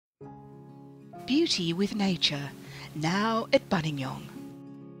Beauty with Nature, now at Buninyong.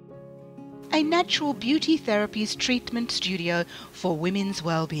 A natural beauty therapies treatment studio for women's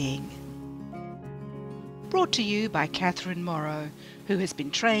well-being. Brought to you by Morrow, who has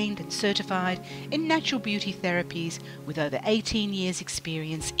been trained and certified in natural beauty therapies with over 18 years'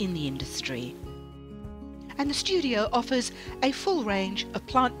 experience in the industry. And the studio offers a full range of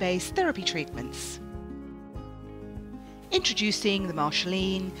plant-based therapy treatments. Introducing the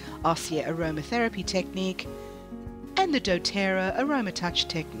Marceline Ossia aromatherapy technique and the doTERRA aroma touch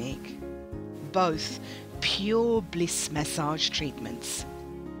technique, both pure bliss massage treatments.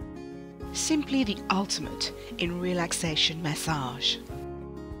 Simply the ultimate in relaxation massage.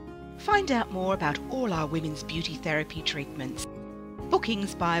 Find out more about all our women's beauty therapy treatments.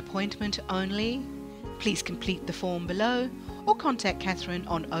 Bookings by appointment only. Please complete the form below or contact Catherine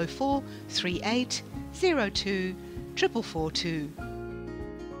on 0438 02 4442.